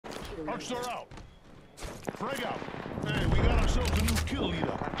Huckster out. Frag out. Hey, we got ourselves a new kill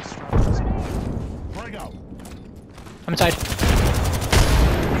leader. Frag out. I'm inside.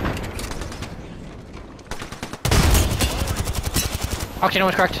 Octane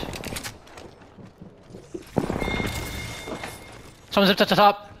was cracked. Someone zipped at the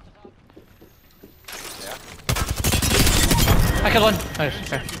top. Yeah. I killed one. Nice.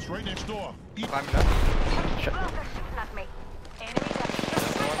 Okay. It's right next door. Climbing up. Shit.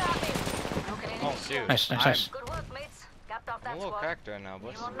 Oh, shoot. Nice, nice, nice. Good work, mates. Capped off I'm that a little squad. cracked right now,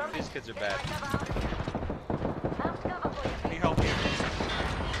 boys. These kids are bad. Need help here.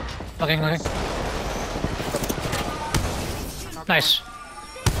 Looking. Nice.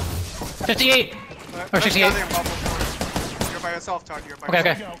 58 or 68. You're by yourself, Todd. You're by Okay,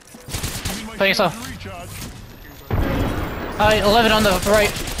 yourself. okay. Playing slow. 11 on the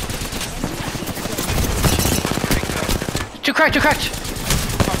right. Two cracked. Oh,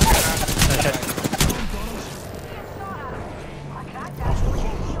 shit.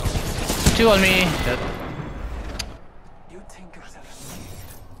 Two on me. Dead. You think yourself.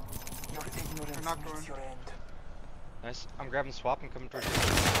 Your ignorance not meets going. your end. Nice. I'm grabbing swap and coming towards you.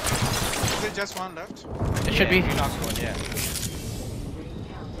 Is there just one left? It should be. You're not going, yeah.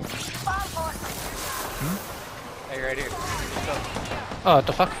 Hey, right here. Oh, what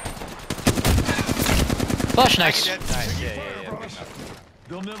the fuck? Flash, nice. Dead. Nice, yeah. Big enough.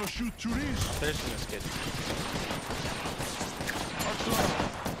 They'll never shoot through these. Thirsting this kid.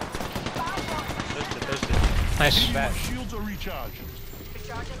 Thirsted. Nice. My shields are recharged.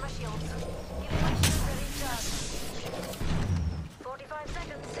 Recharging my shields. Giving my shields a recharge. 45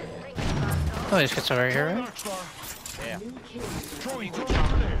 seconds. Ring fast. Oh, these kids are right here, right? Darkstar. Yeah. Troy, throw it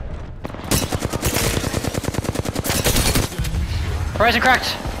over there. Horizon cracked.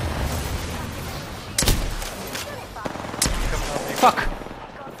 Fuck.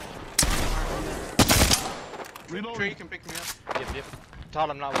 Reloading. Trey, you can pick me up. Yep. Todd,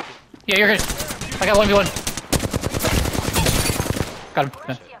 I'm not with you. Yeah, you're good. I got 1v1. Got him.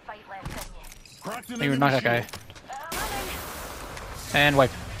 Yeah. Cracked an You enemy knock that guy. shield. And wipe.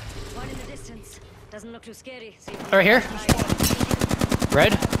 One in the distance. Doesn't look too scary. See Right here.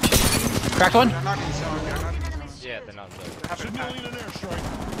 Red. Cracked one. They're not inside. They're not inside. Yeah, they're not dead. They haven't packed. Signaling an airstrike.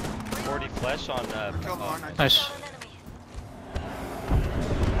 40 flesh on Killed one. I Nice.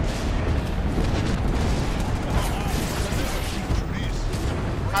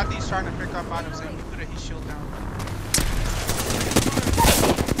 Hathi's trying to pick up Adam's and he put his shield down.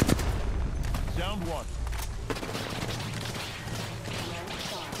 Down one.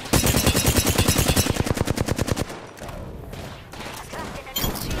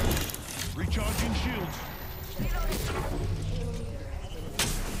 Recharging shields.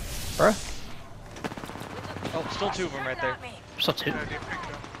 Bruh. Oh, still two of them right there. Still two. Yeah, they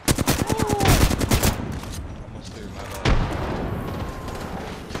picked up. Almost through, my bad.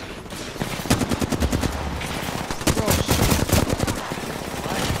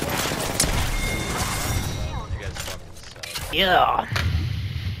 You guys fucking suck. Yeah.